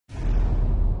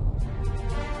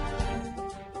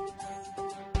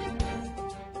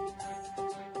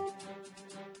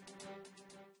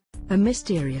a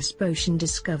mysterious potion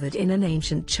discovered in an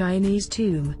ancient Chinese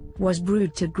tomb, was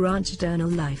brewed to grant eternal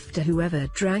life to whoever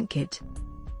drank it.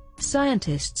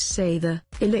 Scientists say the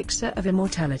elixir of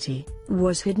immortality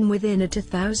was hidden within a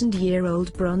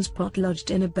 2,000-year-old bronze pot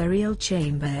lodged in a burial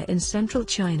chamber in central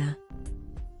China.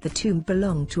 The tomb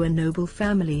belonged to a noble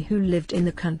family who lived in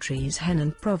the country's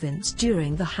Henan province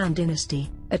during the Han Dynasty,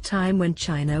 a time when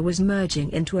China was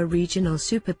merging into a regional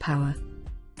superpower.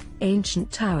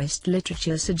 Ancient Taoist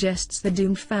literature suggests the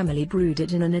doomed family brewed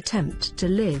it in an attempt to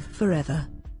live forever.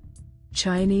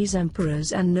 Chinese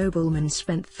emperors and noblemen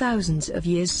spent thousands of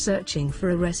years searching for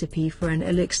a recipe for an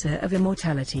elixir of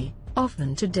immortality,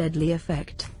 often to deadly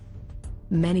effect.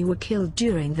 Many were killed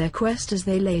during their quest as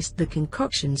they laced the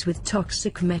concoctions with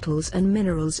toxic metals and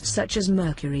minerals such as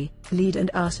mercury, lead and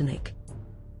arsenic.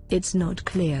 It's not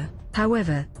clear,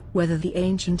 however, whether the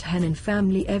ancient Henan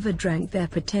family ever drank their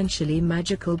potentially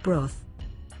magical broth.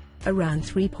 Around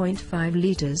 3.5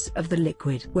 liters of the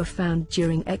liquid were found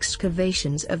during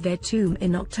excavations of their tomb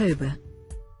in October.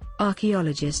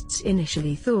 Archaeologists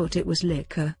initially thought it was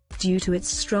liquor, due to its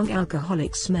strong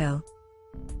alcoholic smell.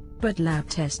 But lab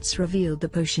tests revealed the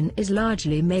potion is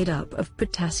largely made up of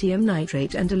potassium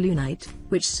nitrate and alunite,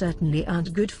 which certainly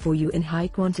aren't good for you in high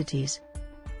quantities.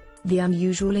 The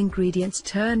unusual ingredients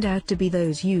turned out to be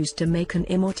those used to make an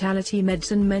immortality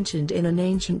medicine mentioned in an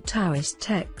ancient Taoist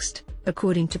text,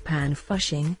 according to Pan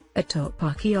Fushing, a top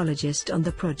archaeologist on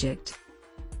the project.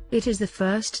 It is the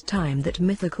first time that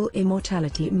mythical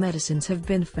immortality medicines have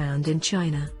been found in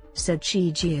China, said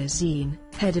Shi Jiazin,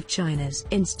 head of China's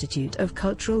Institute of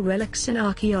Cultural Relics and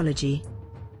Archaeology.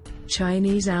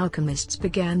 Chinese alchemists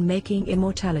began making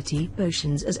immortality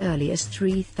potions as early as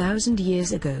 3,000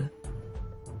 years ago.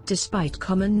 Despite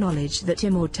common knowledge that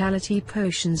immortality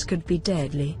potions could be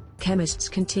deadly, chemists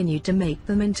continued to make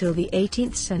them until the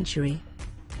 18th century.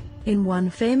 In one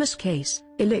famous case,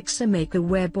 elixir maker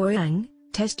Wei Boyang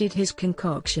tested his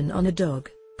concoction on a dog,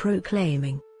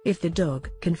 proclaiming, "If the dog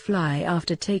can fly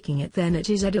after taking it, then it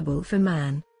is edible for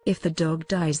man. If the dog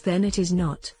dies, then it is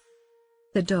not."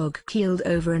 The dog keeled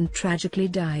over and tragically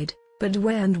died, but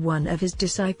Wei and one of his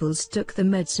disciples took the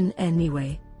medicine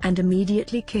anyway, and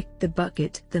immediately kicked the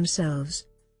bucket themselves.